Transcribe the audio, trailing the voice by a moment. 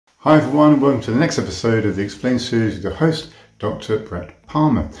Hi everyone, welcome to the next episode of the Explain series with your host, Dr. Bret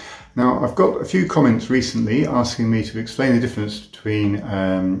Palmer. Now, I've got a few comments recently asking me to explain the difference between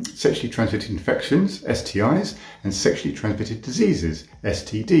sexually transmitted infections, STIs, and sexually transmitted diseases,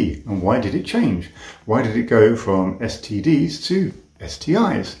 STD, and why did it change? Why did it go from STDs to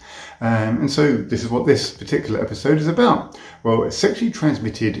STIs? And so this is what this particular episode is about. Well, a sexually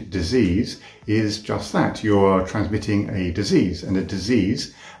transmitted disease is just that. You are transmitting a disease, and a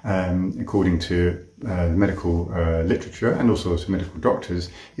disease, according to medical literature and also to medical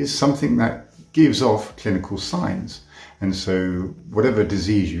doctors, is something that gives off clinical signs. And so whatever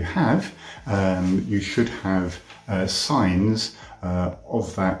disease you have, you should have signs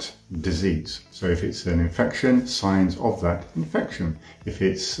of that disease. So if it's an infection, signs of that infection. If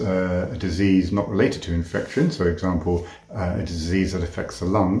it's a disease not related to infection, so for example, a disease that affects the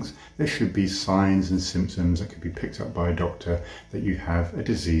lungs, there should be signs and symptoms that could be picked up by a doctor that you have a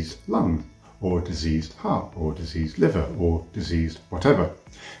diseased lung, or diseased heart, or diseased liver, or diseased whatever.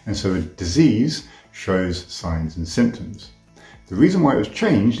 And so a disease shows signs and symptoms. The reason why it was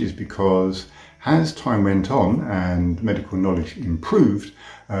changed is because as time went on and medical knowledge improved,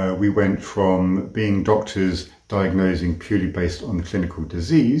 we went from being doctors diagnosing purely based on the clinical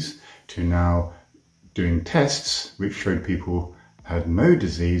disease to now doing tests which showed people had no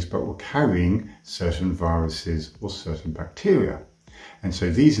disease but were carrying certain viruses or certain bacteria. And so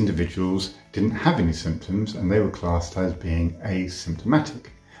these individuals didn't have any symptoms and they were classed as being asymptomatic.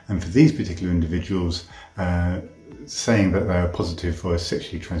 And for these particular individuals, saying that they are positive for a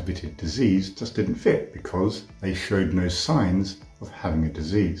sexually transmitted disease just didn't fit because they showed no signs of having a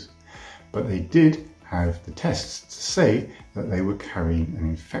disease. But they did have the tests to say that they were carrying an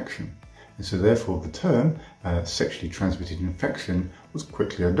infection. And so therefore the term sexually transmitted infection was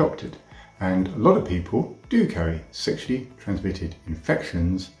quickly adopted. And a lot of people do carry sexually transmitted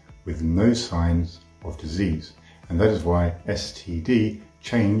infections with no signs of disease. And that is why STD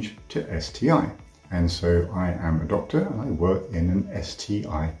changed to STI. And so I am a doctor and I work in an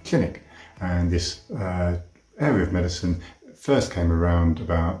STI clinic. And this area of medicine first came around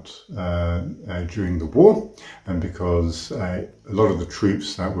about during the war, and because a lot of the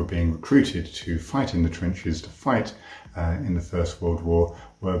troops that were being recruited to fight in the trenches, to fight in the First World War,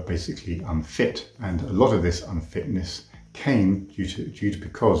 were basically unfit. And a lot of this unfitness came due to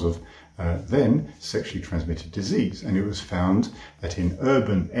because of then sexually transmitted disease. And it was found that in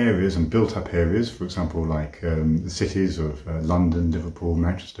urban areas and built up areas, for example like the cities of London, Liverpool,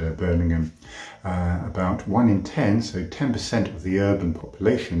 Manchester, Birmingham, about 1 in 10, so 10% of the urban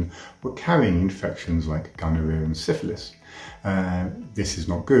population were carrying infections like gonorrhea and syphilis. This is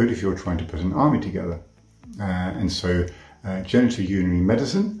not good if you're trying to put an army together. And so genitourinary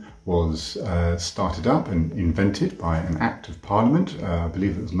medicine was started up and invented by an Act of Parliament, I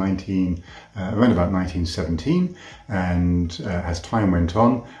believe it was around about 1917, and as time went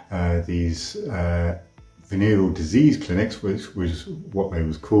on, these venereal disease clinics, which was what they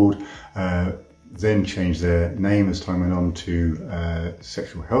was called, then changed their name as time went on to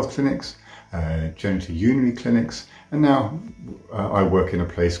sexual health clinics, genitourinary clinics, and now I work in a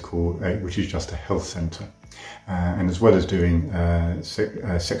place called, which is just a health centre. And as well as doing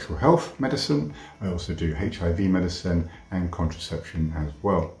sexual health medicine, I also do HIV medicine and contraception as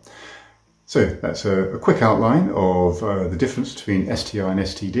well. So that's a quick outline of the difference between STI and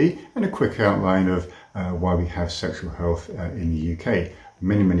STD, and a quick outline of why we have sexual health in the UK.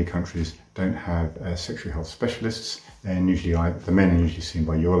 Many countries don't have sexual health specialists, and usually the men are usually seen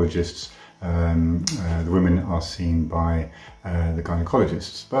by urologists. The women are seen by the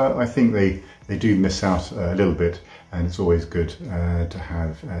gynecologists, but I think they do miss out a little bit, and it's always good to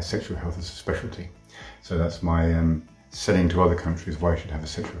have sexual health as a specialty. So that's my selling to other countries why you should have a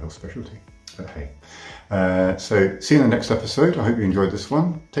sexual health specialty. But hey, so see you in the next episode. I hope you enjoyed this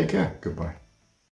one. Take care. Goodbye.